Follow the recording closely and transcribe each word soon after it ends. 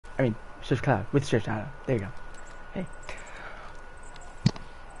I mean, Shift Cloud with Shift Shadow. There you go. Hey.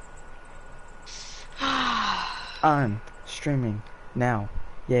 I'm streaming now.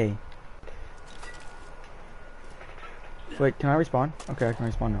 Yay. Wait, can I respawn? Okay, I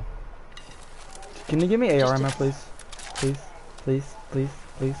can respawn now. Can you give me AR ammo, please? Please, please, please,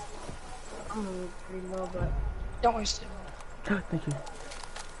 please. I'm gonna pretty low, but don't waste it. Thank you.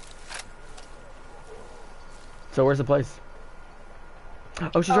 So where's the place?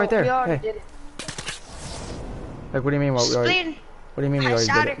 Oh, she's right there. We already Hey. did it. Like, what do you mean? What do you mean we already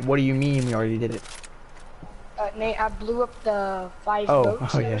did it? What do you mean we already did it? Nate, I blew up the 5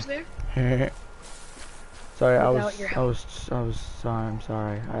 boats that was there. Sorry, I'm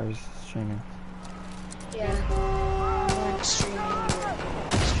sorry. I was streaming. Yeah. I'm streaming.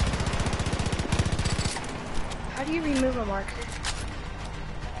 How do you remove a marker?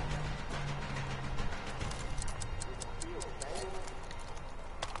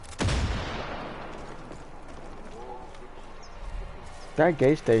 That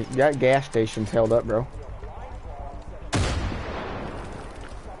gas station's held up, bro.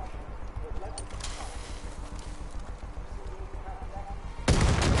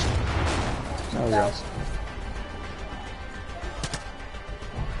 There we go.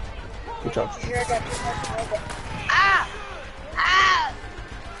 Good job. Ah! Ah!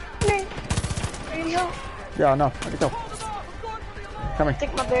 Nate, I need help. Yeah, no, I can go. Coming. I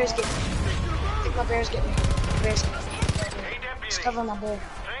think my bear's getting me. My bear's getting me. Just cover my bear.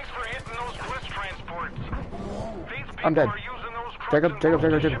 Thanks for hitting those bliss transports. I'm dead. Jacob.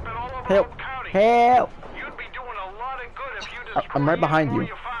 Help! Help! You'd be doing a lot of good if you I'm right behind you.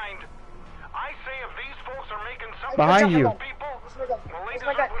 I say if these folks are making some Behind you.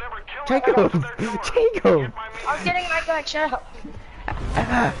 Jacob! Jacob! I'm getting my gun, shut up.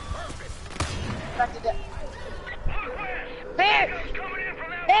 Back to death. Bear!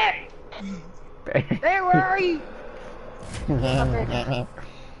 Bear! Bear, where are you? I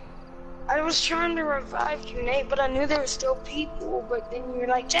was trying to revive you, Nate, but I knew there were still people, but then you were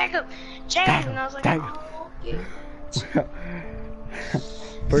like, Jacob! And I was like, oh, yeah.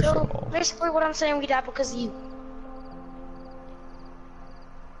 First So, of all, basically what I'm saying, we died because of you.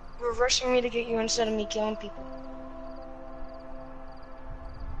 You were rushing me to get you instead of me killing people.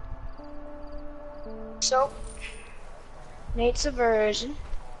 So, Nate's a virgin.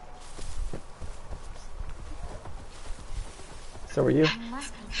 so are you. I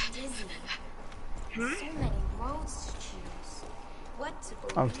must be dizzy. So many roads to choose. What to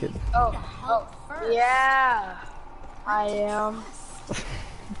believe? I'm just kidding. Oh, First. yeah. I am.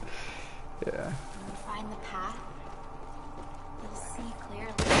 Yeah. When you find the path, you'll see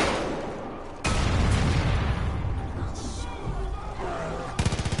clearly.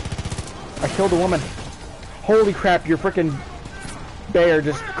 I killed a woman. Holy crap, your frickin' bear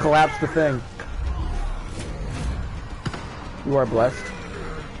just collapsed the thing. You are blessed.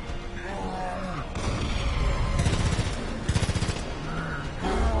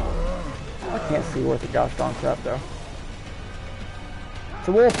 I can't see worth a gosh darn crap though. It's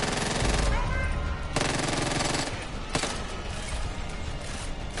a wolf.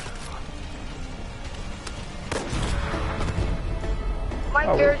 My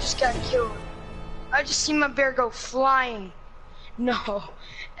bear just got killed. I just seen my bear go flying. No.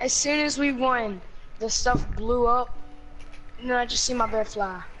 As soon as we won, the stuff blew up. And then I just see my bear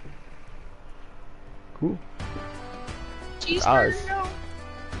fly. Cool. Cheeseburger, no.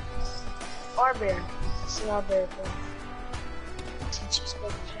 Our bear. It's our bear fly.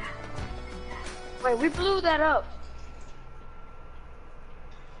 Cheeseburger. Wait, we blew that up.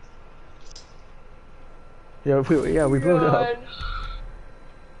 Yeah, we blew it up.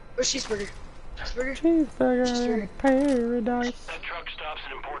 Where's Cheeseburger? Cheeseburger? Cheeseburger in paradise. That truck stop's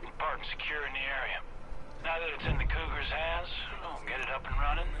an important part in securing the area. Now that it's in the Cougar's hands, we'll get it up and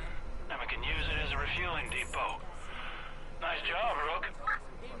running, and we can use it as a refueling depot. Nice job, Rook.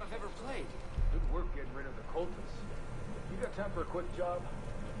 Game I've ever played. Good work getting rid of the cultists. You got time for a quick job?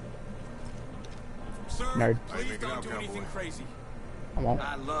 Sir, Nerd. please don't do anything crazy. I won't.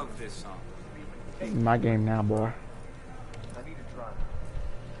 I love this song. This is my game now, boy. I need a driver.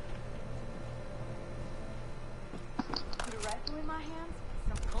 Put a rifle in my hands,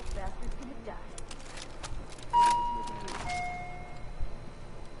 some cult bastard's gonna die.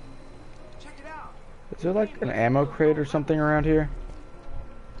 Check it out. Is there like an ammo crate or something around here?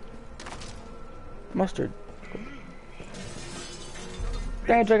 Mustard.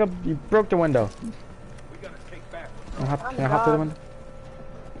 Dang it, Jacob, you broke the window. We gotta take back. Can I hop through the window?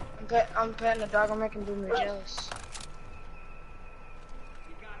 I'm petting a dog, I'm making Boomer jealous.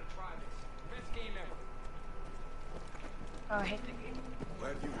 You gotta try this. Best game ever. Oh, I hate that game. Well,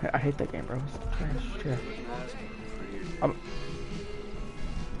 I hate that game, bro. It's trash. Yeah. I'm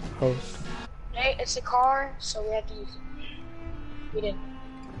host. Hey, it's a car, so we have to use it. We didn't.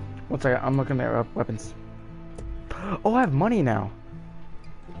 One second, I'm looking at weapons. Oh, I have money now.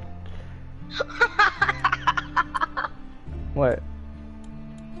 What?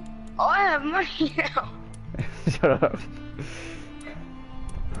 Oh, I have money now. Shut up.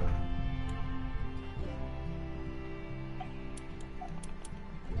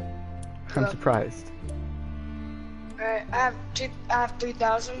 I'm surprised. Alright, I have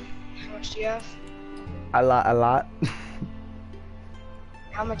 3,000. How much do you have? A lot.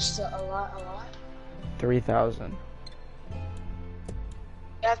 How much is a lot? 3,000.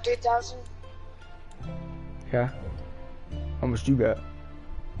 You have 3,000? Yeah. How much you got?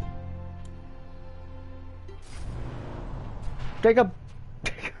 Jacob.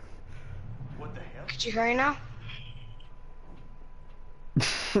 What the hell? Could you hurry now?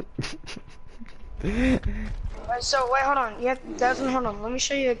 Alright, so wait, hold on. You have 1,000. Hold on. Let me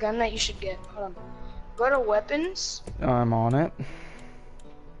show you a gun that you should get. Hold on. Go to weapons, I'm on it.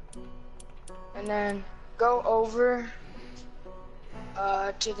 and then go over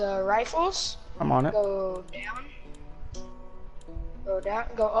to the rifles. I'm on it. Go down. Go down.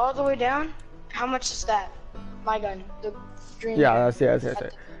 Go all the way down. How much is that? My gun. The green Yeah, gun. that's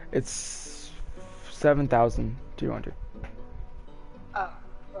it. It's 7,200. Oh,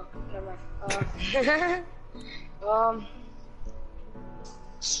 well, never mind.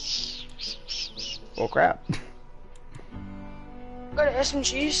 Oh crap. Go to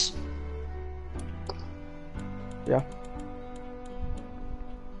SMGs. Yeah.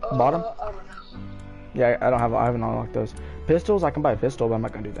 Bottom? I don't know. Yeah, I haven't unlocked those. Pistols, I can buy a pistol, but I'm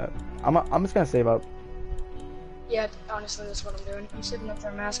not gonna do that. I'm just gonna save up. Yeah, honestly, that's what I'm doing. I'm saving up for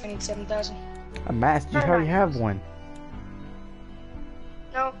a mask. I need 7,000. A mask? You already have one.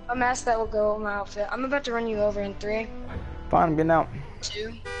 No, a mask that will go with my outfit. I'm about to run you over in 3, Fine, I'm getting out.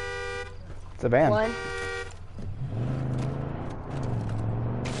 2, It's a van. 1.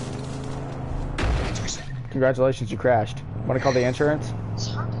 Congratulations, you crashed. Want to call the insurance? It's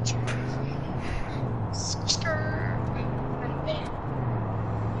hard to drive. And bam.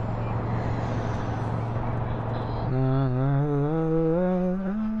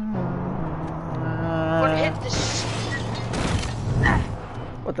 I'm gonna hit this.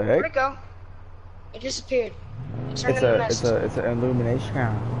 What the Where'd it heck? go? It disappeared. It turned into a mess. It's an illumination.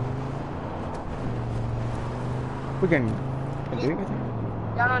 We can do anything.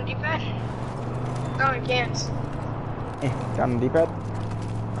 Down on D-pad? Down on cans. Down on the D-pad.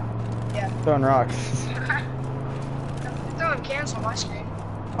 Yeah. Throwing rocks. I'm throwing cans on my screen.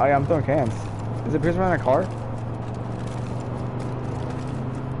 Oh yeah, I'm throwing cans. Is it because we're in a car?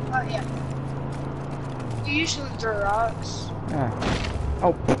 Oh yeah. You usually throw rocks. Yeah.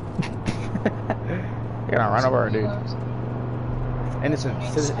 Oh. You're gonna run over a dude. Innocent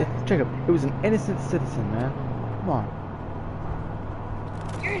citizen. Jacob, it was an innocent citizen, man. Come on.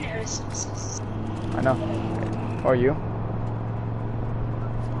 You're an innocent citizen. I know. Or you?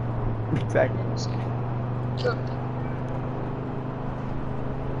 Exactly. Good.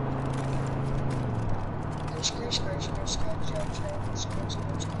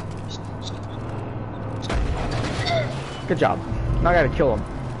 Good job. Now I gotta kill him.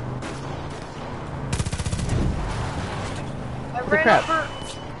 I Holy ran crap. over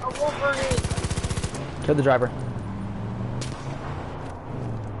a Wolverine. Kill the driver.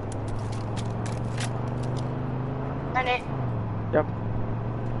 And it. Yep.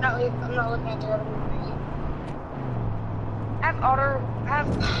 I'm not looking at the other movie.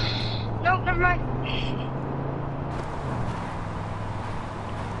 Nope, never mind.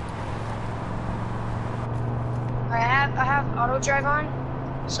 I have auto drive on,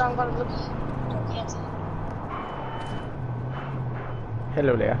 so I'm gonna look at cancel.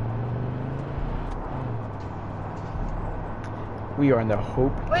 Hello there. We are in the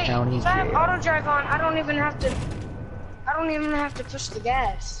Hope Wait, County if I have Jail. auto drive on, I don't even have to push the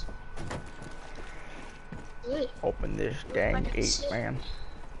gas. Good. Open this dang gate, man.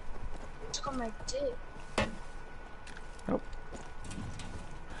 Took on my dick. Nope.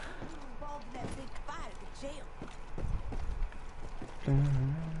 Involved in that big fight at the jail. I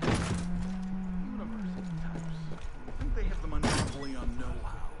think they have the monopoly on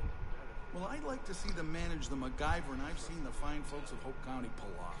know-how. Well, I'd like to see them manage the MacGyver, and I've seen the fine folks of Hope County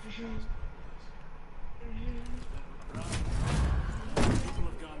pull off. People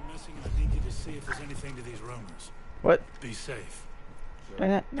have gone missing, and I need you to see if there's anything to these rumors. What? Be safe.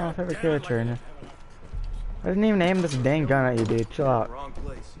 Dang it. No, favorite character. I didn't even aim this dang gun at you, dude. Chill out. Wrong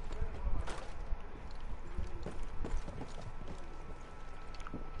place.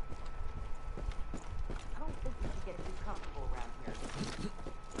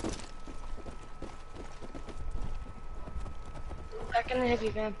 gonna hit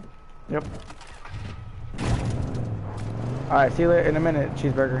you, man. Yep. Alright, see you later in a minute,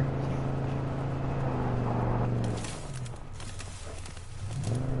 Cheeseburger.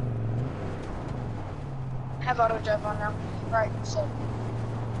 I have auto drive on now. Right, so.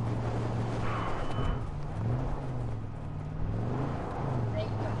 Hey,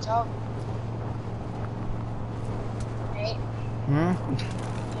 come talk. Hey. Hmm?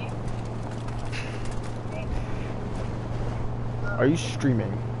 Hey. Are you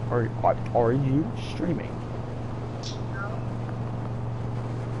streaming? Are you streaming? No.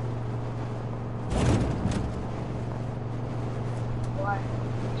 Why?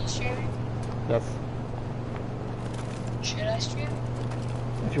 Are you streaming? Yes. Should I stream?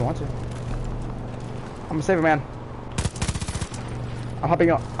 If you want to. I'm a saver man. I'm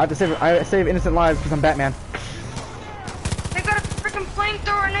hopping up. I save innocent lives because I'm Batman. They got a freaking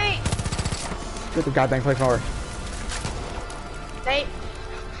flamethrower, Nate! Get the goddamn flamethrower. Nate,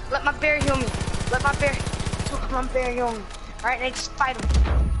 let my bear heal me. Let my bear heal me. Alright, Nate, just fight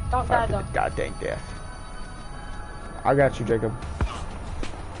him. Don't die though. Goddamn death. I got you, Jacob.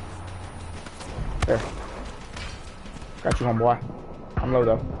 There. Got you, homeboy. I'm low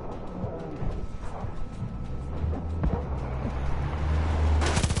though.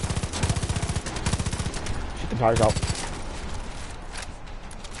 Shoot the tires out.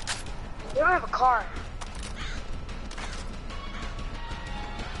 You don't have a car.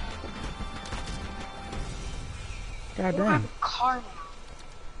 God You don't have damn. a car now.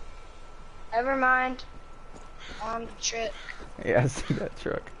 Never mind. On the trick. Yeah, I see that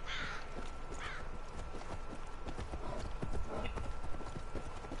truck.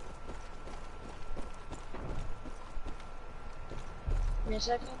 Give me a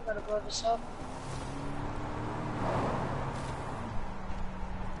second, gotta blow this up.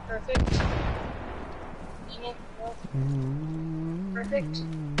 Perfect. Dang it, no. Perfect.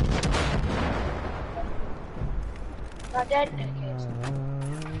 Not dead? Okay,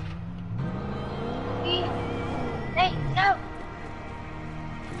 Hey, no!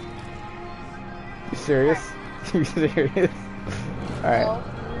 You serious? You serious? Alright. No.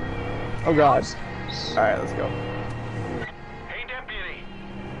 Oh god. Alright, let's go. Hey, Deputy.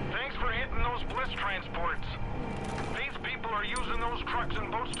 Thanks for hitting those bliss transports. These people are using those trucks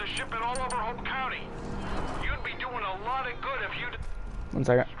and boats to ship it all over Hope County. You'd be doing a lot of good if you'd... 1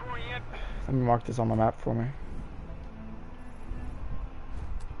 second. destroy it. Let me mark this on my map for me.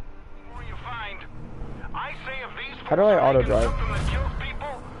 More you find. I say if these How do I folks are auto making drive? something that kills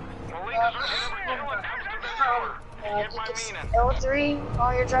people, well, they deserve whatever kill that comes to their door. I You get think my it's meaning? L3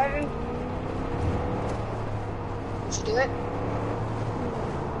 while you're driving. Did you do it?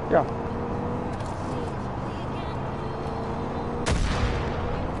 Yeah.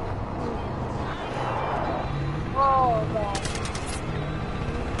 Oh, God.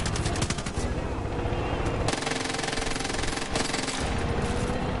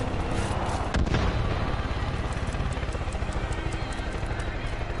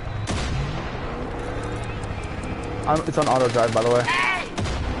 It's on auto drive, by the way.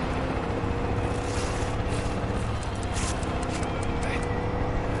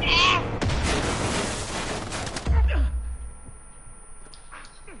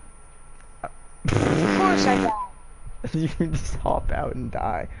 Of course I died. You can just hop out and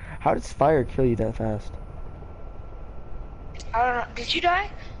die. How does fire kill you that fast? I don't know. Did you die?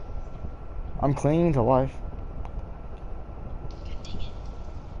 I'm clinging to life.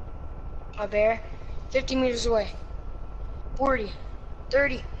 My bear. 50 meters away. 40.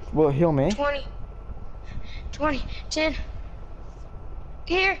 30. Will it heal me? 20. 20. 10.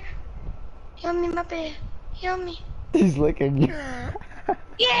 Here. Heal me, my bear. Heal me. He's licking you.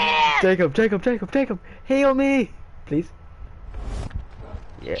 Yeah! Jacob, heal me! Please?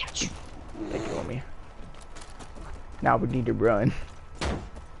 Yeah. Thank you, homie. Now we need to run.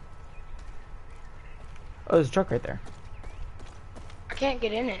 Oh, there's a truck right there. I can't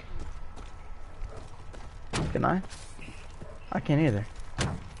get in it. Can I? I can't either.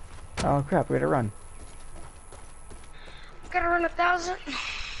 Oh crap, we gotta run. Gotta run 1,000.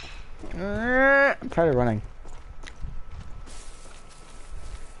 I'm tired of running.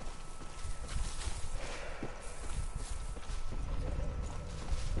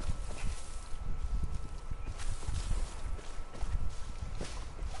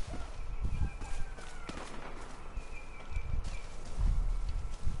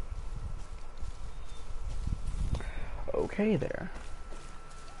 Okay there.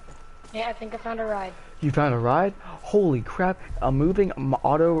 Yeah, I think I found a ride. You found a ride? Holy crap, a moving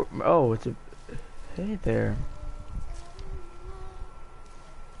auto... Oh, it's a... Hey there.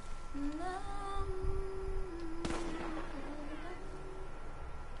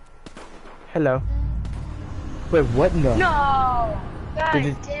 Hello. Wait, what? No. No! God Did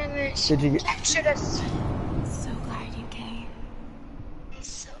you- damn it. did you get- Captured us. So glad you came.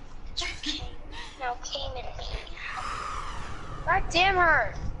 So you came. Now came and God damn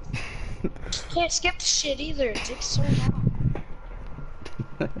her. Can't skip the shit either. It takes so long.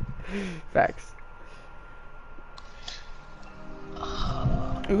 Facts.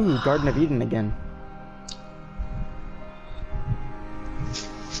 Ooh, Garden of Eden again.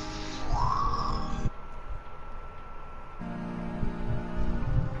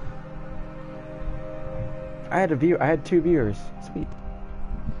 I had 2 viewers. Sweet.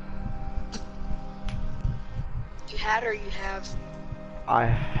 You had or you have? I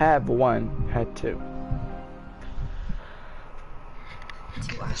have 1, had 2.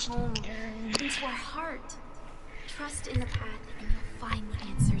 To our home, into our heart. Trust in the path and you'll find the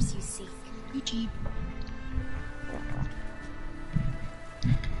answers you seek. YouTube.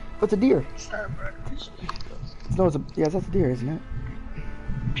 What's a deer? No, yes, that's a deer, isn't it?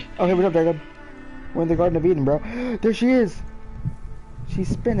 Oh, hey, what's up, Jacob? We're in the Garden of Eden, bro. There she is. She's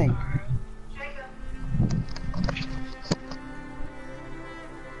spinning.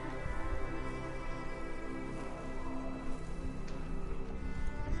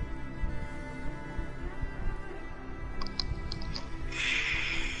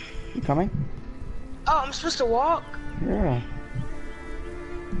 You coming? Oh, I'm supposed to walk? Yeah.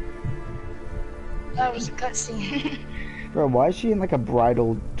 That was a cutscene. Bro, why is she in like a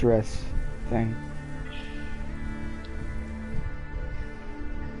bridal dress thing?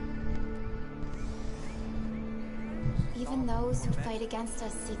 Even those who fight against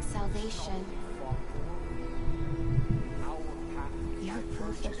us seek salvation. You're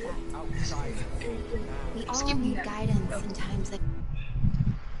proof of that. We all need guidance in times like...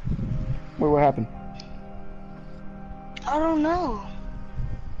 Wait, what happened? I don't know.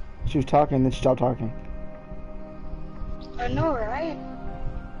 She was talking and then she stopped talking. I know, right?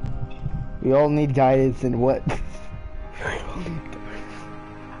 We all need guidance in what?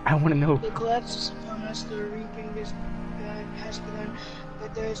 I want to know. The collapse is upon us, the reaping is has begun,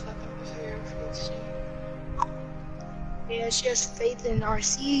 but there is nothing to fear for the seed. Yeah, she has faith in our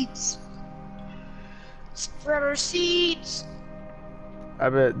seeds. Spread our seeds. I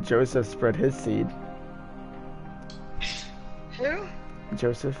bet Joseph spread his seed. Who?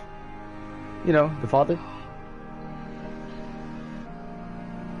 Joseph. You know, the father.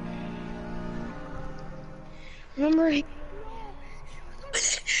 Remember he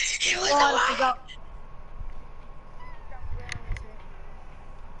was I forgot.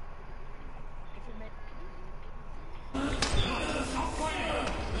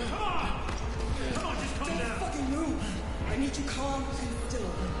 I need you calm and still.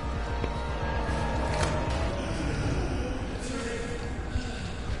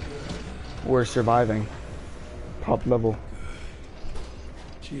 We're surviving. Top level.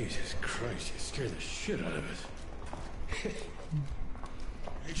 Jesus Christ, you scared the shit out of us.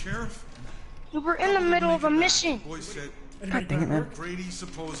 Hey, Sheriff. We were in the middle of a mission. Boy said God dang it, man. Grady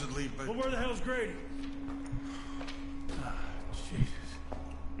supposedly, but Well, where the hell's Grady? Jesus.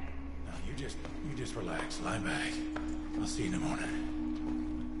 No, you just relax. Lie back. I'll see you in the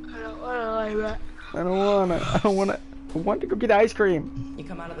morning. I don't wanna lie back. I want to go get ice cream. You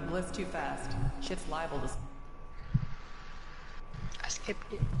come out of the bliss too fast. Shit's liable to... I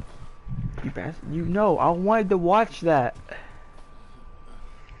skipped it. You bastard. You know, I wanted to watch that.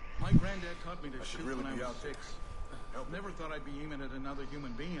 my granddad taught me to shoot when I was 6. Never thought I'd be aiming at another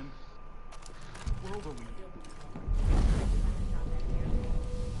human being. What world are we in?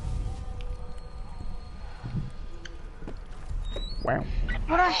 Wow.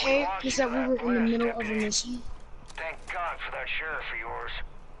 What I hate is that we were in the middle of a mission. Thank God for that sheriff of yours.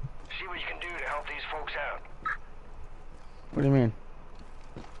 See what you can do to help these folks out. What do you mean?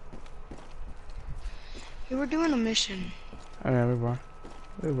 We were doing a mission. Oh yeah, we were.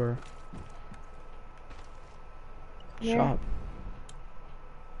 We were. Yeah. Shop.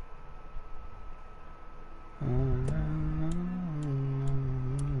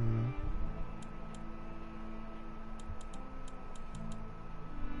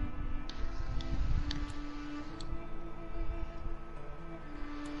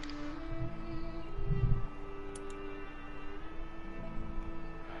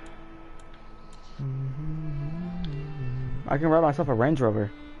 I can ride myself a Range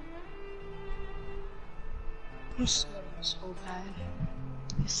Rover. I'm sweating so bad.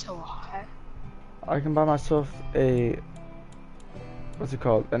 It's so hot. I can buy myself a, what's it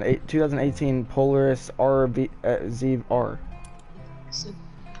called? An 2018 Polaris RV ZR. Is it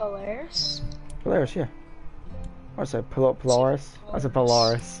Polaris? Polaris, yeah. I said Polaris. I said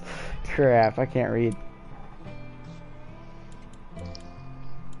Polaris. Crap, I can't read.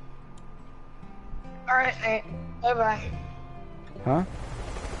 Alright, Nate. Bye-bye. Huh?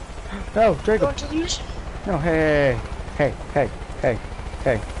 No, Jacob. Going to the mission. No, hey.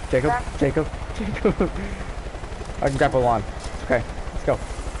 Jacob, Jacob. I can grapple on. Okay, let's go.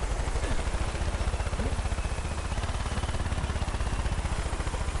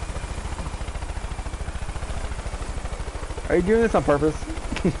 Are you doing this on purpose?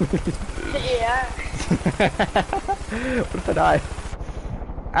 Yeah. What if I die?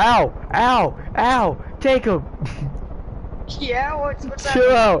 Ow! Ow! Ow! Jacob! Yeah, what's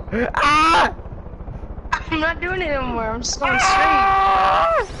Chill out! Ah! I'm not doing it anymore. I'm just going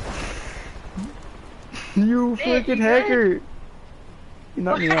Ah! You Hey, freaking you hacker! good? You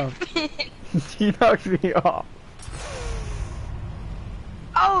knocked me What off. happened? You knocked me off.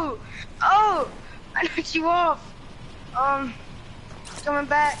 Oh! I knocked you off. Coming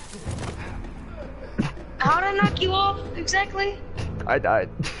back. How did I knock you off exactly? I died.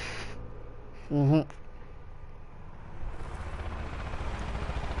 19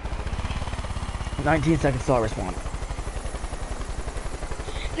 seconds till I respawn.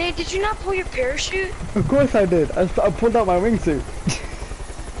 Nate, did you not pull your parachute? Of course I did. I pulled out my wingsuit.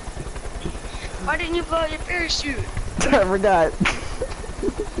 Why didn't you pull out your parachute? I forgot.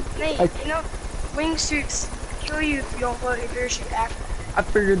 Nate, you know, wingsuits kill you if you don't pull out your parachute after. I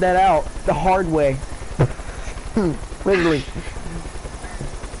figured that out the hard way. Literally.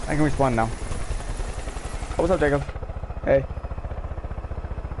 I can respawn now. Oh, what's up, Jacob? Hey.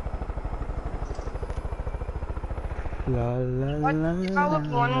 La la What? la. If I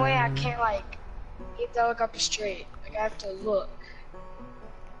look one way, I can't like get the helicopter straight. Like I have to look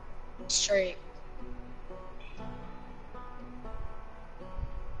straight.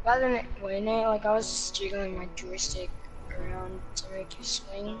 Rather than win it, like I was just jiggling my joystick around to make you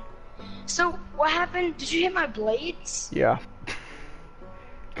swing. So what happened? Did you hit my blades? Yeah.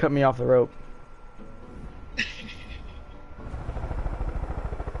 Cut me off the rope.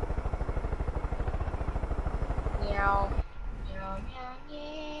 Meow. Meow, meow,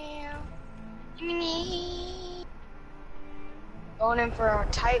 meow. Meow. Going in for a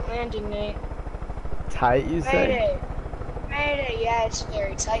tight landing, Nate. Tight, you say? Mayday. Mayday, yeah, it's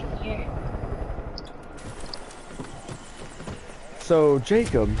very tight in here. So,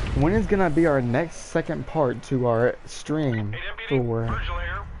 Jacob, when is gonna be our next second part to our stream for World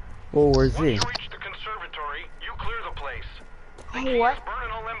War Z? Once you reach the conservatory, you clear the place. What?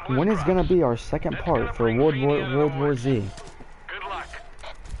 When is gonna be our second part for World War Z? Good luck.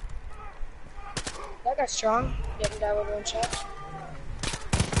 That got strong. Getting down with one shot.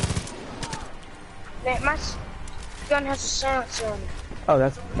 Nate, my gun has a silencer on it. Oh,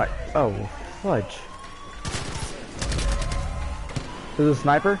 that's my. Oh, fudge. There's a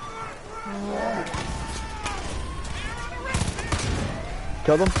sniper.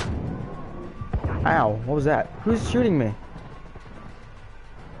 Killed him. Ow, what was that? Who's shooting me?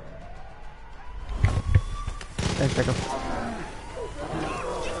 Thanks, Jacob.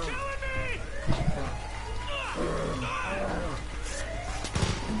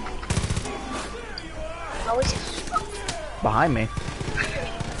 How is it? Behind me.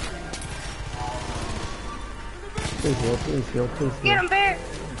 Please heal, please heal, please heal. Get him, Bear!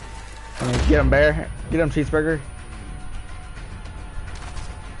 I mean, get him, Bear. Get him, Cheeseburger.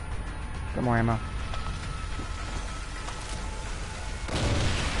 Got more ammo.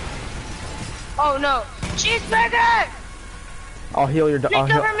 Oh no! Cheeseburger! I'll heal your dog.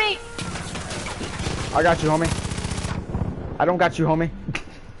 Cover me! I got you, homie. I don't got you, homie.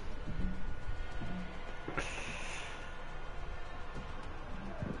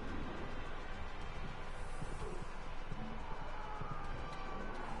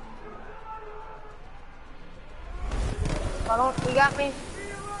 You got me?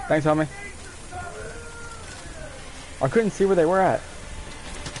 Thanks, homie. I couldn't see where they were at.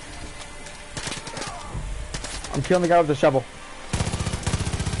 I'm killing the guy with the shovel.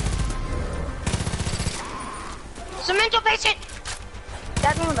 Cemento patient!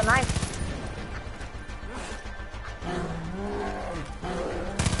 That's me with a knife.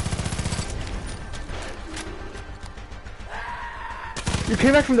 You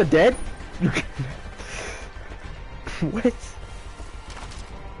came back from the dead? What?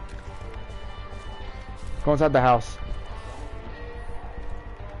 Go inside the house.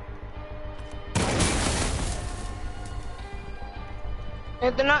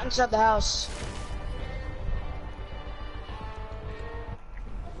 If they're not inside the house.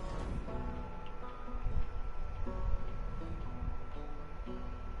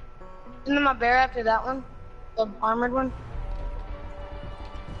 Isn't there my bear after that one? The armored one?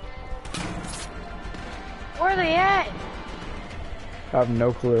 Where are they at? I have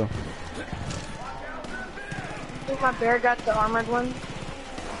no clue. I think my bear got the armored one.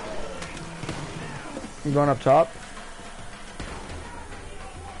 You going up top?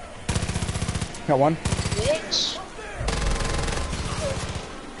 Got one. Bitch.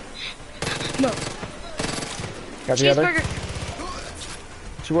 No. Got the other.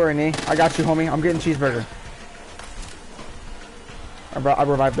 Cheeseburger. Don't worry, knee. I got you, homie. I'm getting cheeseburger. I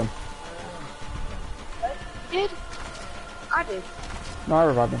revived him. Did? I did. No, I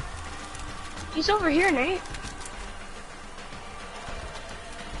revived him. He's over here, Nate.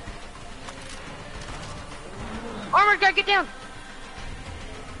 Armored guy, get down.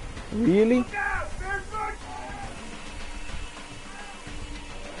 Really?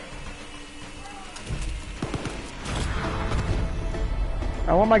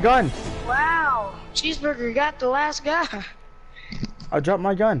 I want my gun. Wow. Cheeseburger got the last guy. I dropped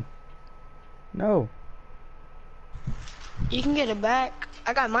my gun. No. You can get it back.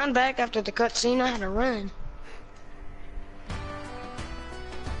 I got mine back after the cutscene. I had to run.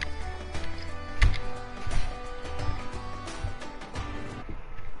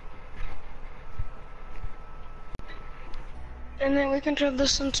 And then we can turn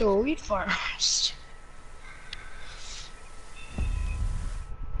this into a wheat farm.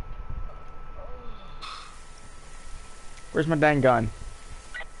 Where's my dang gun?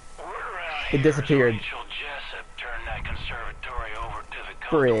 It disappeared.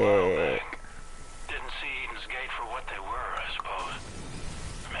 Frick. Didn't see Eden's Gate for what they were, I suppose.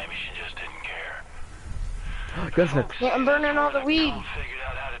 Maybe she just didn't care. Gunsmith. Yeah, I'm burning all the weed.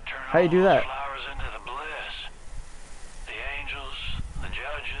 How you do that? Flowers into the bliss. The angels, the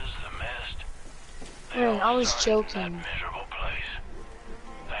judges, the mist. Man, I was joking. That miserable place.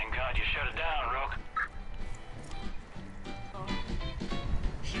 Thank God you shut it down, Rook.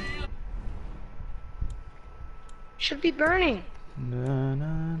 Should be burning. And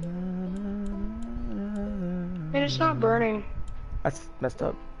And it's not burning. That's messed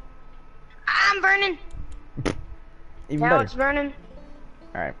up. I'm burning. Even Now better. it's burning.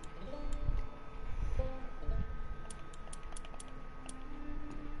 Alright.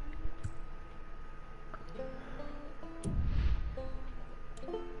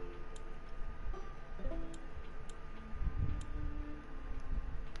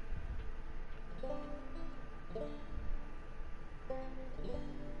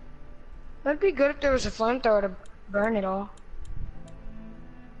 That'd be good if there was a flamethrower to burn it all.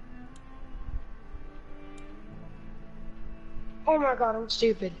 Oh my god, I'm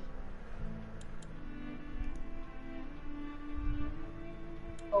stupid.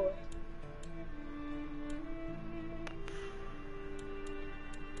 Oh wait.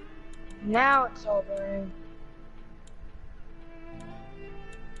 Now it's all burning.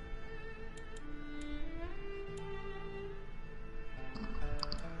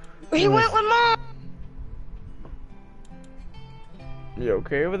 He went with Mom! You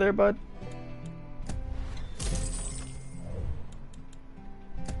okay over there, bud?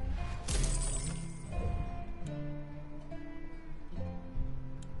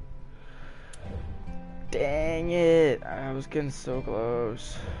 Dang it. I was getting so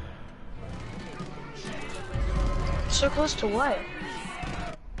close. So close to what?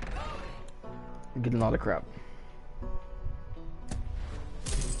 I'm getting a lot of crap.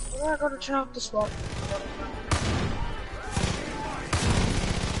 Where do I go to turn off the swap?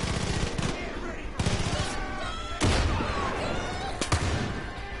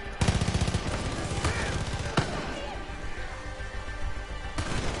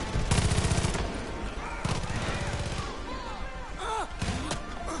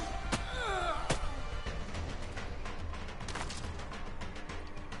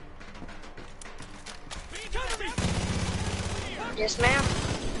 Yes, ma'am.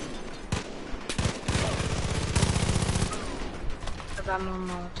 I got more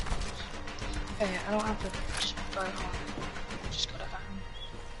mods. Okay, I don't have to just buy it all. Just go to items.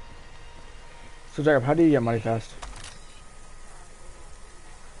 So, Jacob, how do you get money fast?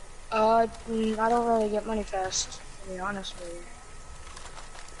 I don't really get money fast, to be honest with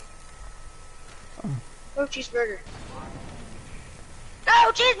you. Oh. No cheeseburger.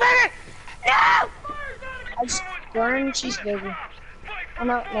 No cheeseburger! No! I just burned cheeseburger. Oh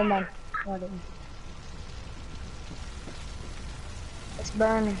no, never mind. No, I didn't. It's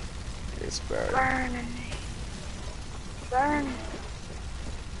burning. It's burning. Burning. Burning.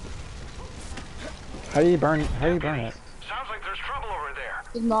 How do you burn? How do you burn it? Sounds like there's trouble over there.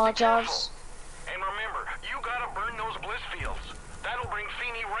 With Molotovs. And remember, you gotta burn those bliss fields. That'll bring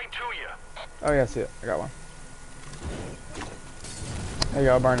Feeny right to you. Oh yeah, I see it. I got one. There you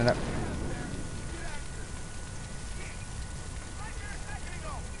go, burning it.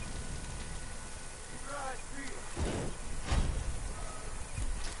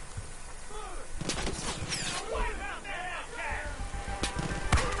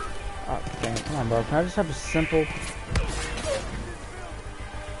 bro. Can I just have a simple...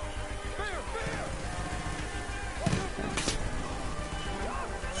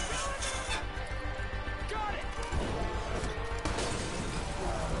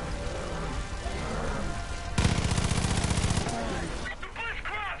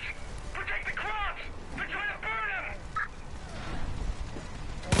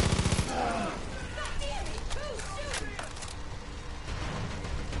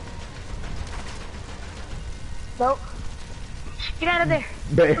 Nope. Get out of there.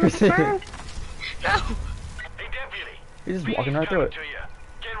 Bears. No. Hey, deputy. He's just Phoenix walking right through coming it. to you.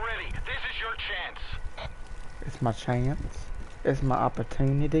 Get ready. This is your chance. It's my chance. It's my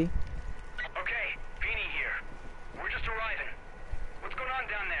opportunity. Okay, Feeny here. We're just arriving. What's going on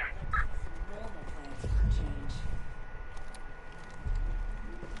down there? Normal plans for change.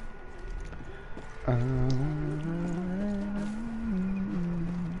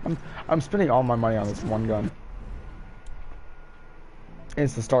 I'm spending all my money on this one gun.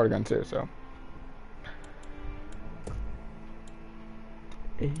 It's the starter gun too, so.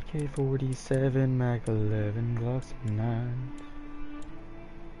 AK-47, Mac 11, Glocks 9.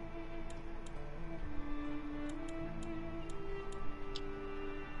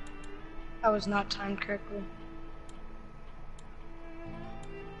 I was not timed correctly.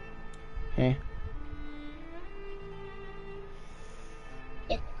 Eh?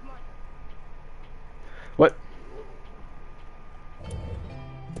 Yeah, come on. What?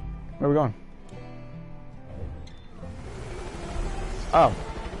 Where are we going? Oh.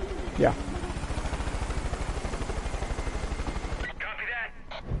 Yeah. Copy that.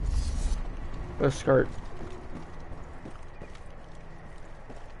 Let's skirt.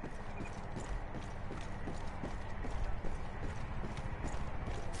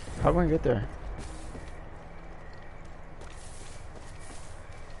 How are we gonna get there?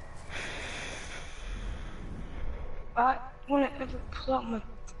 I want to pull out my...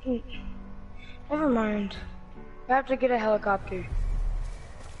 Never mind. I have to get a helicopter.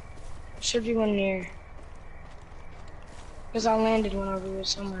 Should be one near. Because I landed one over here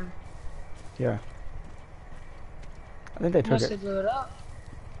somewhere. Yeah. I think they took Unless it. they blew it up.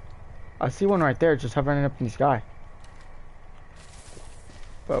 I see one right there just hovering up in the sky.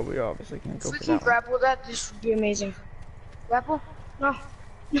 But we obviously can't go If we for can that one. grapple that, this would be amazing. Grapple? No.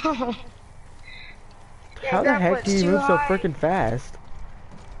 No. How the grapple, heck do it's you too move so high. freaking fast?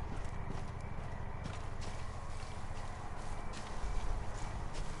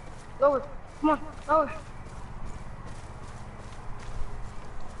 Lower. Come on. Lower.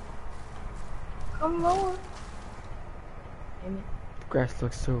 Come lower. Damn it. The grass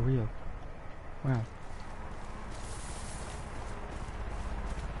looks so real. Wow.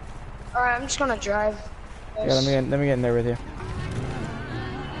 Alright, I'm just gonna drive. Yeah, let me get in there with you.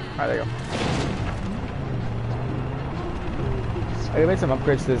 Alright, there you go. I made some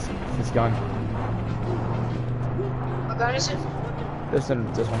upgrades to this gun. What gun is it? This one.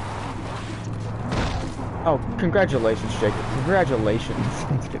 Oh, congratulations, Jacob. Congratulations.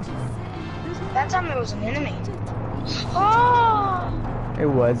 That time it was an enemy. Oh! It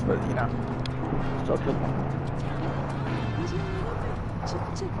was, but you know, still a good one.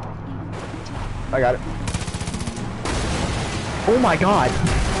 I got it. Oh my god!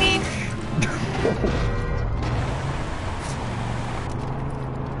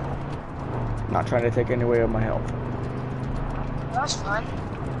 Not trying to take any away of my health. That was fun.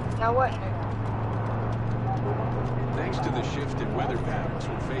 Now what? Thanks to the shift in weather patterns,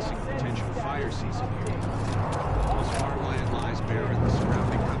 we're facing a potential fire season here. As farmland lies bare and the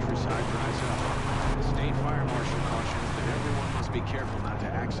surrounding countryside dries up, the state fire marshal cautions that everyone must be careful not to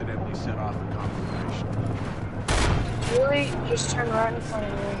accidentally set off a conflagration. Really? Just turn right in front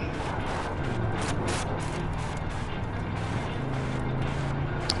of me.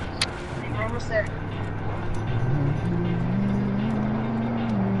 We're almost there.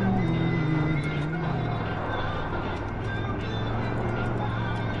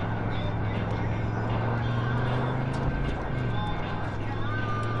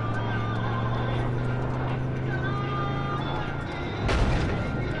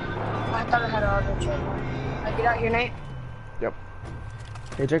 I thought I had auto train. I get out here, Nate. Yep.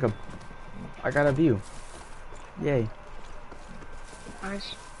 Hey, Jacob. I got a view. Yay.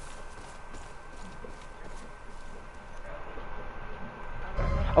 Nice.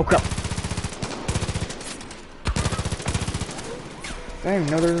 Oh crap! I didn't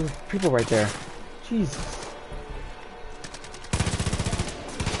even know there was people right there. Jesus.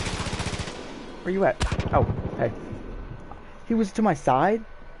 Where you at? Oh, hey. He was to my side?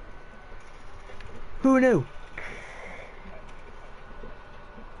 Who knew?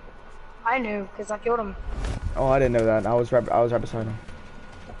 I I knew, because I killed him. Oh, I didn't know that. I was right beside him.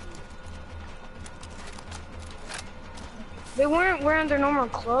 They weren't wearing their normal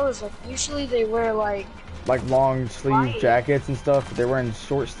clothes. Like, usually they wear, like long sleeve jackets and stuff. But they're wearing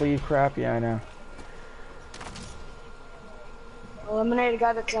short sleeve crap. Yeah, I know. Eliminate a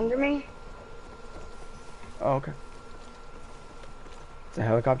guy that's under me. Oh, okay. It's a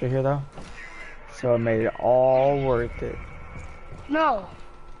helicopter here, though. So it made it all worth it. No.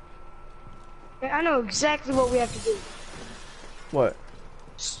 I know exactly what we have to do. What?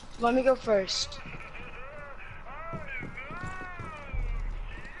 Just let me go first.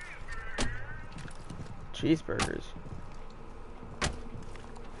 Cheeseburgers.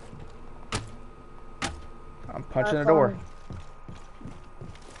 I'm punching the door.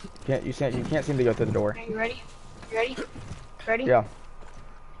 You can't seem to go through the door. Okay, you ready? You ready? Ready? Yeah.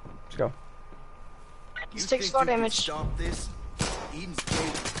 Let's go. Let's take slow damage. Stop this. Eden's cage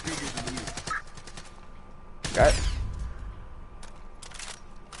is bigger than you. Got it.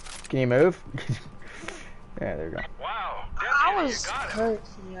 Can you move? Yeah, there we go. Wow, I Deputy, was you got it. hurt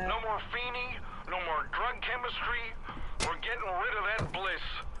from that. No more fiending, no more drug chemistry. We're getting rid of that bliss.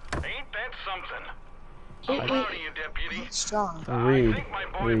 Ain't that something? I'm proud of you, Deputy. Strong. Reed. I think my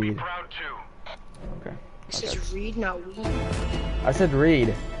boy would be proud too. Okay. This is Reed, not weed. I said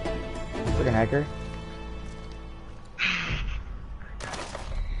Reed. Fucking hacker.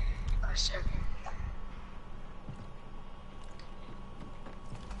 A second.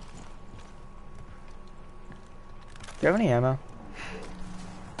 Do you have any ammo?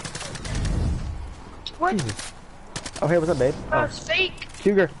 What? Jesus. Oh, hey, what's up, babe? Oh, it's fake.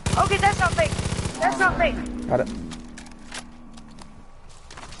 Cougar. Okay, that's not fake. That's not fake. Got it.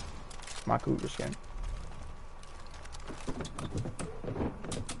 My cougar skin.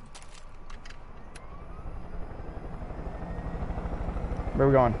 Where are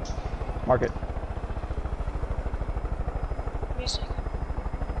we going? Mark it. Give me a second.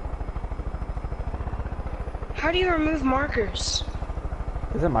 How do you remove markers?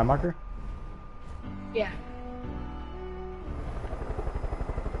 Is that my marker? Yeah.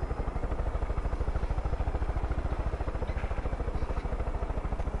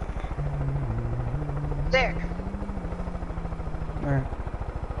 There. Alright.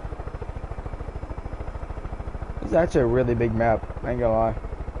 It's actually a really big map, I ain't gonna lie.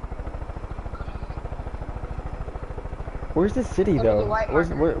 Where's the city though?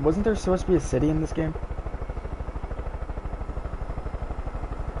 Wasn't there supposed to be a city in this game?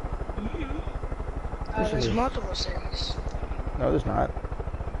 There's multiple cities. No, there's not.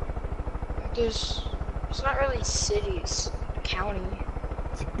 It's not really cities, county.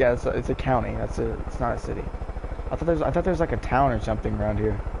 Yeah, it's a county. It's not a city. I thought there's like a town or something around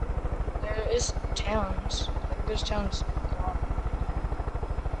here. There is towns. There's towns.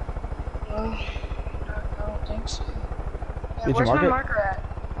 No, I don't think so. Yeah, Did where's you mark my it? marker at?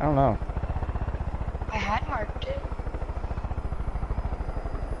 I don't know. I had marked it.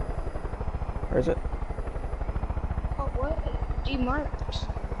 Where is it? Oh, what? Demarked.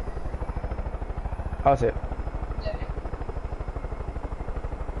 Oh, I see it. There.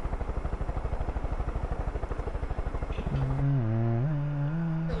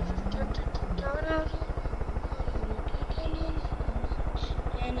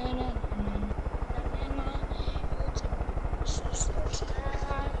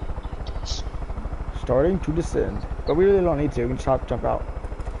 Starting to descend. But we really don't need to. We can just jump out.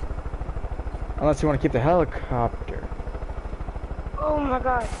 Unless you want to keep the helicopter. Oh my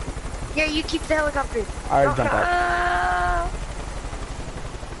god. Yeah, you keep the helicopter. I already jumped out.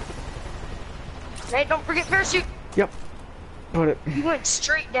 Nate, don't forget parachute. Yep. Put it. You went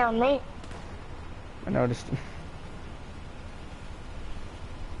straight down, Nate. I noticed.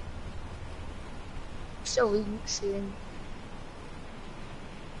 So weak soon.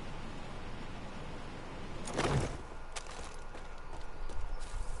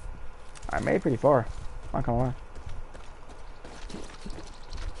 I made it pretty far. Not gonna lie.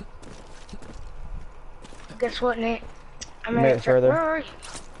 Guess what, Nate? I made it further. Where are you?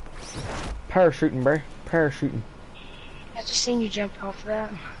 Parachuting, bro. Parachuting. I just seen you jump off of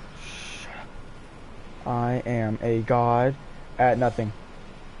that. I am a god at nothing.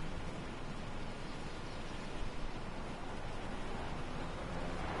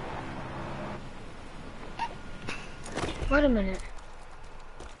 Wait a minute.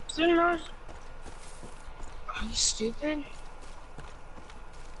 Are you stupid?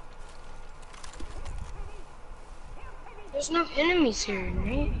 There's no enemies here,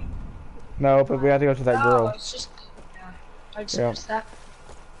 Nate. No, but we have to go to that girl. It's just... Yeah, I just missed that.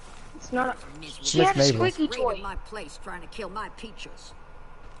 It's not a... She Miss had a Mabel. squeaky toy. My place trying to kill my peaches.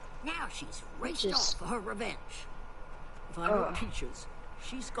 Now she's raced off for her revenge. If I know Peaches,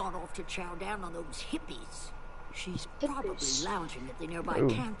 she's gone off to chow down on those hippies. She's probably lounging at the nearby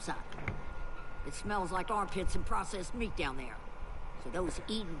campsite. It smells like armpits and processed meat down there. So those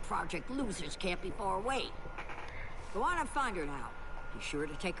Eden Project losers can't be far away. Go on and find her now. Be sure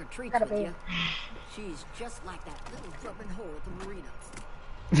to take her treats with you. She's just like that little drumming whore at the marina.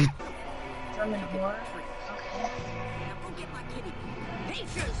 Drumming whore? Okay. Now go get my kitty.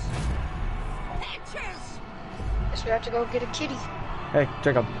 Peaches! Peaches! Guess we have to go get a kitty. Hey,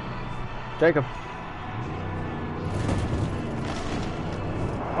 Jacob. Jacob.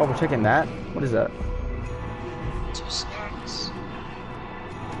 Oh, we're taking that? What is that? 2 snacks.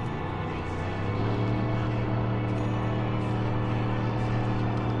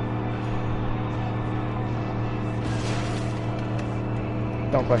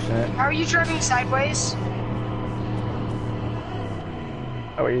 Don't question it. How are you driving sideways?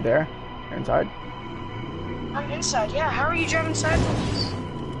 Oh, are you there? You're inside? I'm inside, yeah. How are you driving sideways?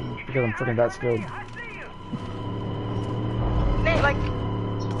 Because I'm freaking that skilled. Nate, like,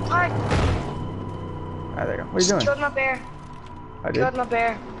 what? Alright, there you go. What are you doing? Killed my bear. I did? Killed my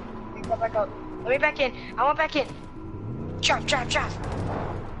bear. Okay, go back up. Let me back in. I want back in. Chop, chop, chop.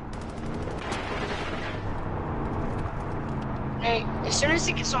 Nate, as soon as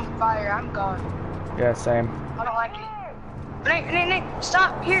it gets on fire, I'm gone. Yeah, same. I don't like it. Nate,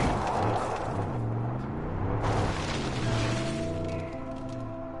 stop, here.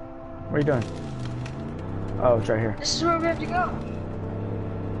 What are you doing? Oh, it's right here. This is where we have to go.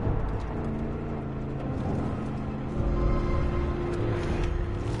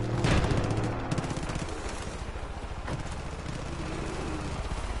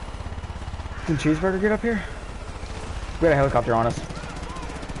 Can Cheeseburger get up here? We got a helicopter on us.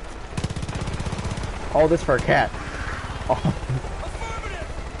 All this for a cat. Oh.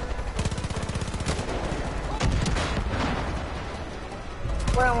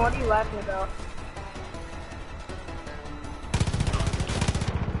 Well, what are you laughing about?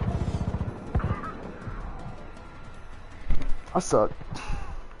 I suck.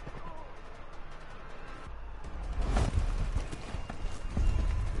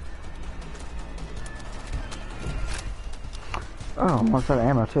 Oh, I'm almost out of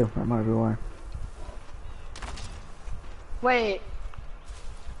ammo too. That might be why. Wait.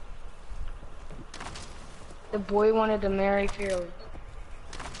 The boy wanted to marry Fearless.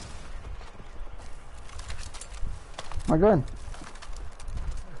 My gun.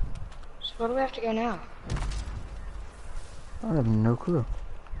 So where do we have to go now? I have no clue.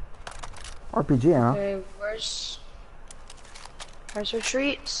 RPG ammo. Okay, where's our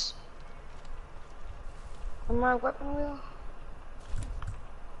treats? On my weapon wheel?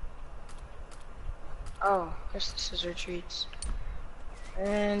 Oh, guess this is our treats.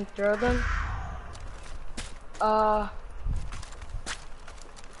 And throw them. I'm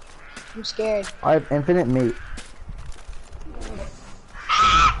scared. I have infinite meat.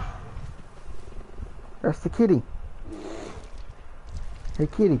 That's the kitty. Hey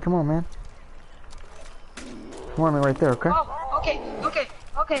kitty, come on, man. Come on, man, right there, okay? Oh, okay.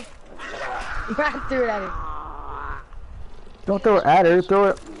 I threw it at her. Don't throw it at her, throw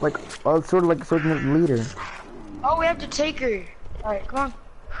it like, sort of like a leader. Oh, we have to take her. Alright, come on.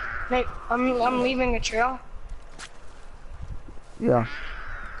 Nate, I'm leaving a trail. Yeah.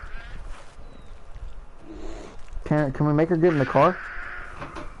 Can we make her get in the car?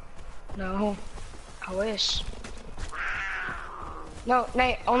 No. I wish. No,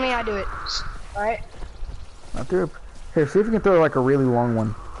 Nate, only I do it. Alright? I threw it. Here, see if you can throw like a really long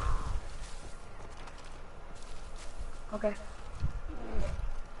one. Okay.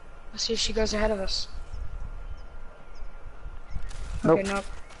 Let's see if she goes ahead of us. Nope. Okay, nope.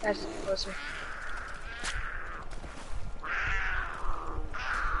 That's closer.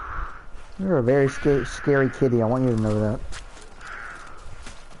 You're a very scary kitty. I want you to know that.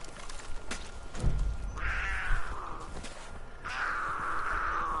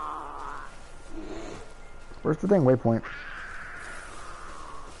 Where's the thing? Waypoint.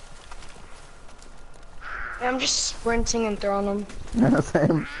 Yeah, I'm just sprinting and throwing them. Yeah,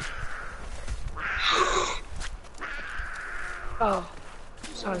 same. Oh.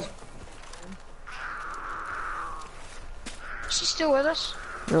 Sorry. Is she still with us?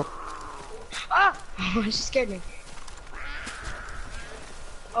 Yep. Ah! She scared me.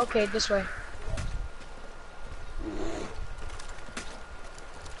 Okay, this way.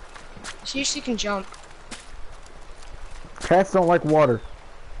 See if she can jump. Cats don't like water.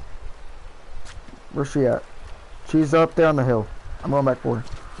 Where's she at? She's up there on the hill. I'm going back for her.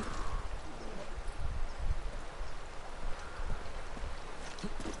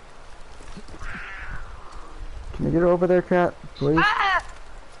 Get over there, cat, please. Ah!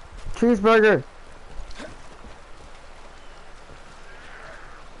 Cheeseburger.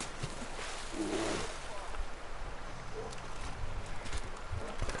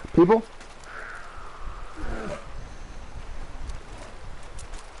 People?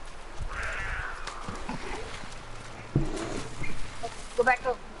 Go back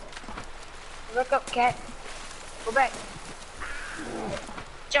up. Go back up, cat. Go back.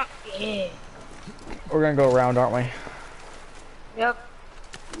 Jump. Yeah. We're gonna go around, aren't we? Yep.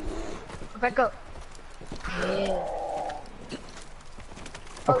 Go back up. Yeah.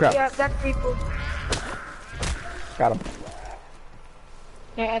 Oh crap. Yeah, that's people. Got him.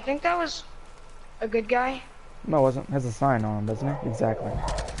 Yeah, I think that was a good guy. No, it wasn't. It has a sign on him, doesn't it? Exactly.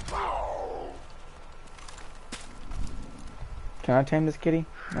 Can I tame this kitty?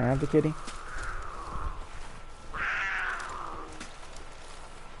 Can I have the kitty?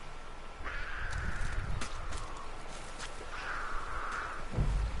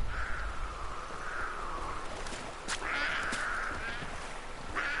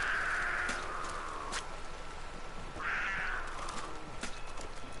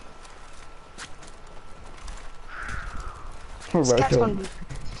 This cat's gonna be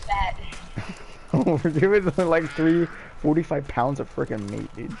fat. We're giving them like 45 pounds of freaking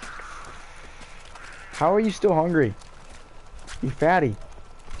meat, dude. How are you still hungry? You fatty.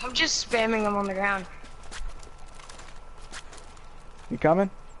 I'm just spamming him on the ground. You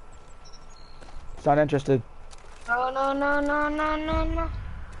coming? It's not interested. No, no, no, no, no, no, no.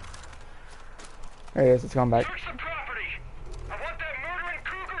 There he is. It's going back. Search the property. I want that murdering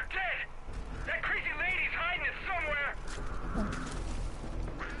cougar dead. That crazy lady's hiding it somewhere.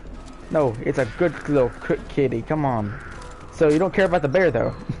 No, it's a good little kitty. Come on. So you don't care about the bear,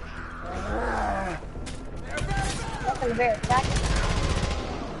 though? Nothing bear attack.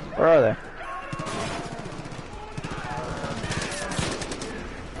 Where are they?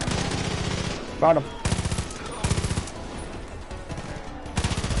 Found him.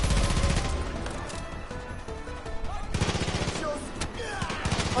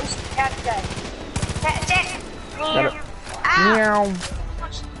 Where's the cat guy? Cat. Got it. Ah! Meow.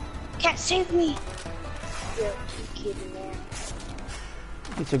 Cat, save me. You're a kitty, man.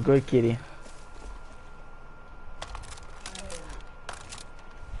 It's a good kitty.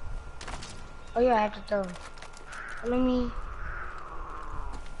 Oh yeah, I have to throw him. Let me...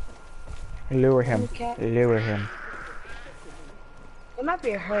 Lure him. Okay. Lure him. It might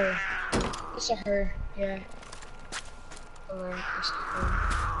be a her. It's a her, yeah. Or it's a her.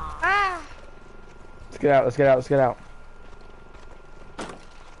 Ah! Let's get out. Let's get out. Let's get out.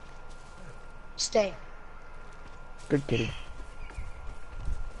 Stay. Good kitty.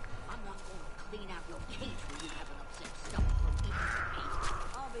 I'm not going to clean out your cage when you have an upset stomach from eating some meat.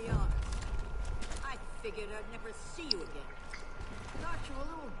 I'll be honest. I figured I'd never see you again. Thought you were a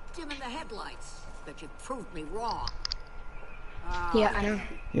little dim in the headlights, but you proved me wrong. Yeah, I know.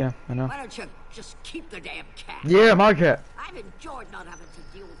 Yeah, I know. Why don't you just keep the damn cat? Yeah, my cat. I've enjoyed not having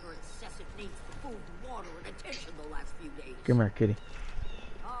to deal with her incessant needs for food and water and attention the last few days. Come here, kitty.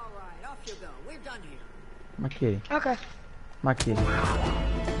 All right, off you go. We're done here. My kitty. Okay. My kitty.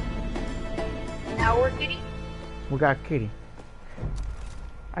 Now we're kitty? We got a kitty.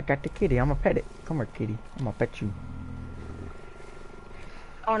 I got the kitty. I'm gonna pet it. Come here, kitty. I'm gonna pet you.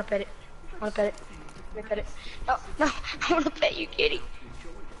 I wanna pet it. I wanna pet it. Let me pet it. No, no, I wanna pet you, kitty.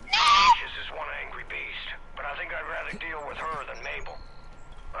 This is one angry beast, but I think I'd rather deal with her than Mabel.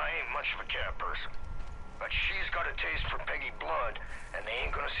 I ain't much of a cat person, but she's got a taste for Peggy blood, and they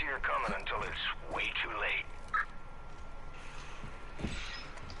ain't gonna see her coming until it's way too late.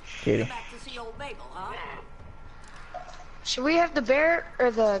 Kitty. Back to see old Mabel, huh? Should we have the bear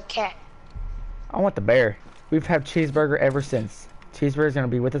or the cat? I want the bear. We've had Cheeseburger ever since. Cheeseburger's gonna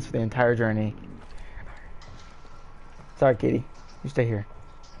be with us for the entire journey. Sorry, kitty. You stay here.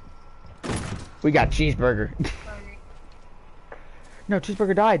 We got Cheeseburger. No,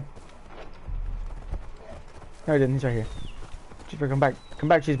 Cheeseburger died. No, he didn't. He's right here. Cheeseburger, come back. Come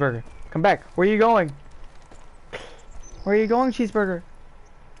back, Cheeseburger. Come back. Where are you going? Where are you going, Cheeseburger?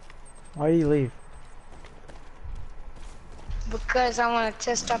 Why do you leave? Because I want to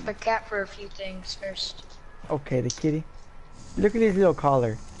test out the cat for a few things first. Okay, the kitty. Look at his little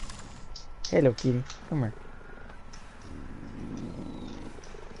collar. Hello, kitty. Come here.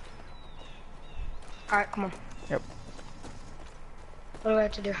 Alright, come on. Yep. What do I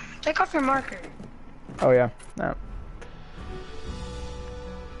have to do? Take off your marker. Oh, yeah. No.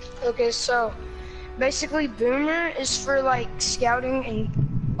 Okay, so basically Boomer is for like scouting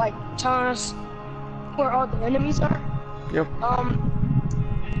and like telling us where all the enemies are. Yep.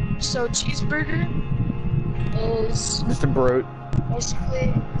 So Cheeseburger is Just a brute.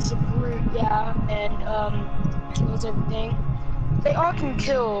 basically it's a brute, yeah, and kills everything. They all can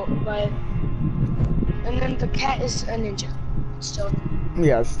kill, but and then the cat is a ninja. Still.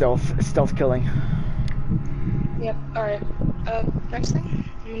 Yeah, stealth killing. Yep. All right. Next thing.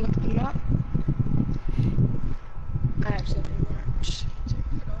 Let me look at the map. I actually didn't want to just take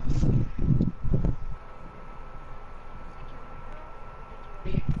it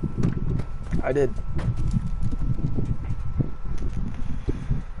off. I did.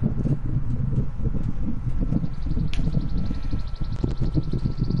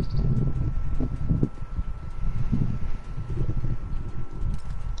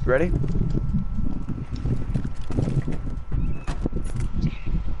 Ready?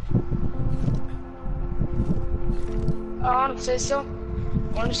 I want to say so. I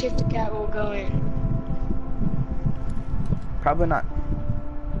want to see if the cat will go in. Probably not.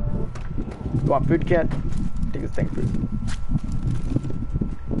 You want food, cat? Take this thing food.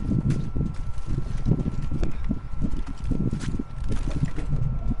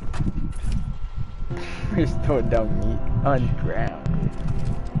 We're just throwing down meat on the ground.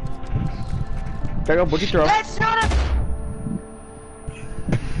 Jacob, what'd you throw? That's not a...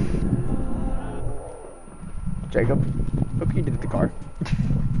 Jacob, look what you did with the car.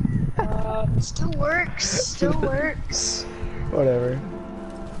 Still works. Still works. Whatever.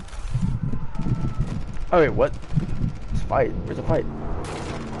 Oh wait, what? Let's fight. Where's the fight?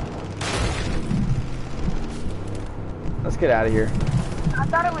 Let's get out of here. I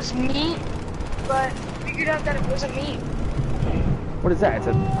thought it was meat, but figured out that it wasn't meat. What is that? It's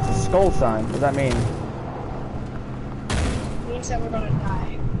a skull sign. What does that mean? It means that we're gonna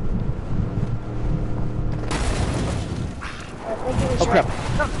die. I think it was Oh crap.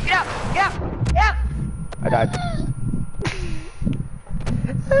 No, get out! Get out! Get out! I died.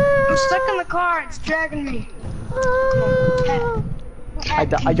 I'm stuck in the car. It's dragging me. I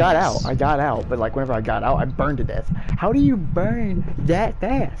got out. I got out. But like whenever I got out, I burned to death. How do you burn that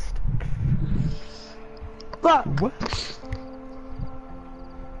fast? Fuck. What?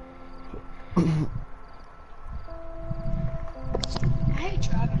 I hate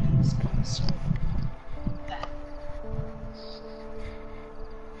driving in this game so bad.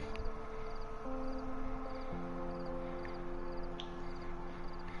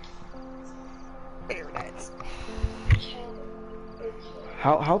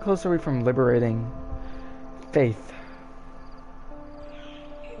 How close are we from liberating Faith?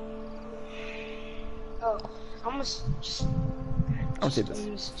 Oh, I almost just. I want to see this.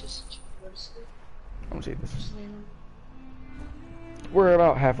 Go to sleep. I want to see this. Just lay on- We're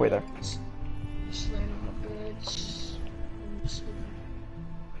about halfway there. Just lay on the bed. Just sleep.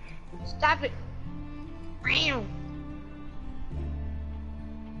 Stop it! Bam!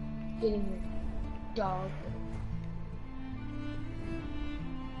 Getting your dog.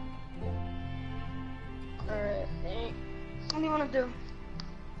 Alright, what do you want to do?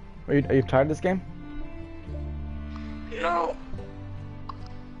 Are you tired of this game? No!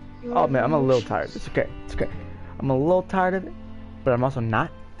 Oh man, I'm a little tired. It's okay. It's okay. I'm a little tired of it, but I'm also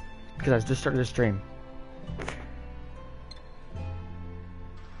not because I just started the stream.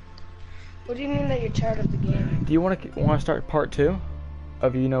 What do you mean that you're tired of the game? Do you want to start part 2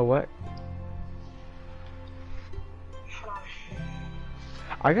 of you know what? Hold on.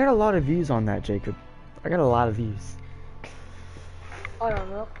 I got a lot of views on that, Jacob. I got a lot of views. Hold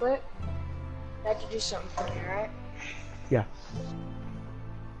on real quick. I have to do something for me, alright? Yeah.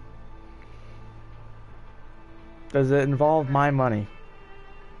 Does it involve my money?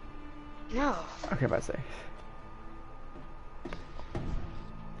 No. Okay, if I say.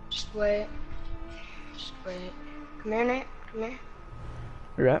 Just wait. Just wait. Come here, Nate. Come here.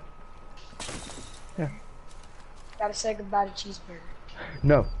 Where you at? Yeah. Gotta say goodbye to Cheeseburger.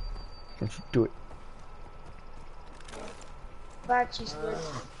 No. Don't you do it. Bye, Cheeseburger.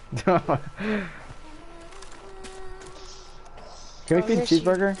 Can we feed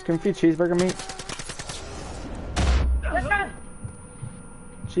Cheeseburger? Can we feed Cheeseburger meat?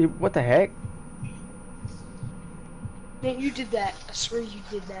 Gee, what the heck? Nate, you did that. I swear you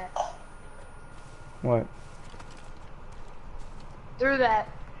did that. What? Threw that.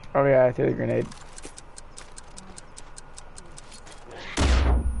 Oh yeah, I threw the grenade.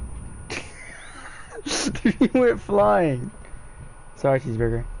 He went flying. Sorry,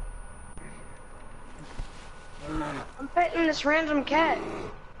 Cheeseburger. I'm petting this random cat.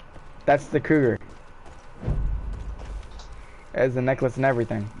 That's the cougar. It has the necklace and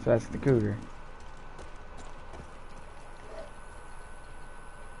everything, so that's the cougar.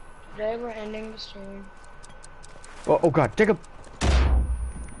 Today we're ending the stream. Oh god, Jacob!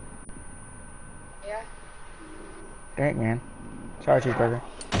 Yeah? Dang, man. Sorry, Cheeseburger.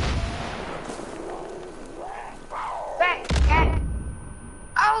 Back, cat.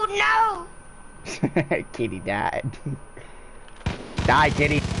 Oh no! Kitty died. Die,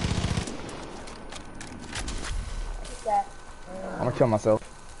 kitty. What's that? I'm gonna kill myself.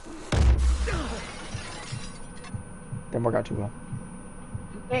 Didn't work out too well.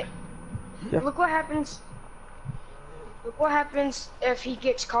 Hey, Yeah. look what happens. Look what happens if he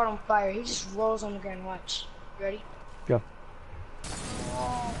gets caught on fire. He just rolls on the ground. Watch. You ready? Go.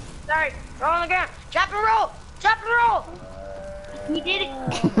 Sorry. Roll on the ground. Drop and roll. Drop and roll. We did it.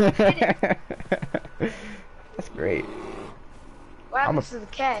 We did it. That's great. What happens to the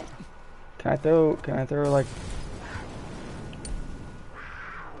cat? Can I throw like...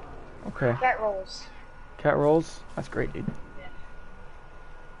 Okay. Cat rolls. Cat rolls? That's great, dude. Yeah.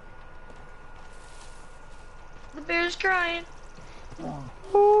 The bear's crying.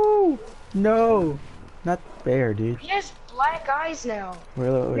 Oh, no. Not bear, dude. He has black eyes now.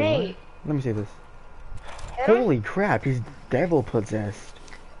 Wait, Nate. let me see this. Hit him? Holy crap, he's devil possessed.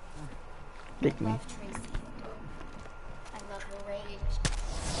 Dick me. I love her rage.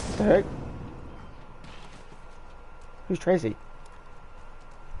 What the heck? Who's Tracy?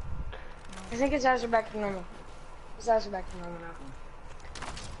 I think his eyes are back to normal. His eyes are back to normal now.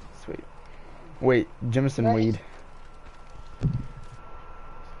 Sweet. Wait, Jemison Right. weed.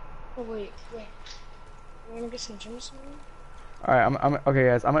 Oh wait. You wanna get some Jameson? Alright, I'm okay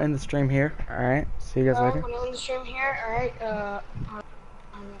guys, I'm gonna end the stream here. Alright, see you guys later. I'm gonna end the stream here. Alright, I forgot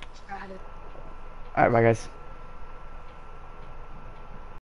how to. Alright, bye guys.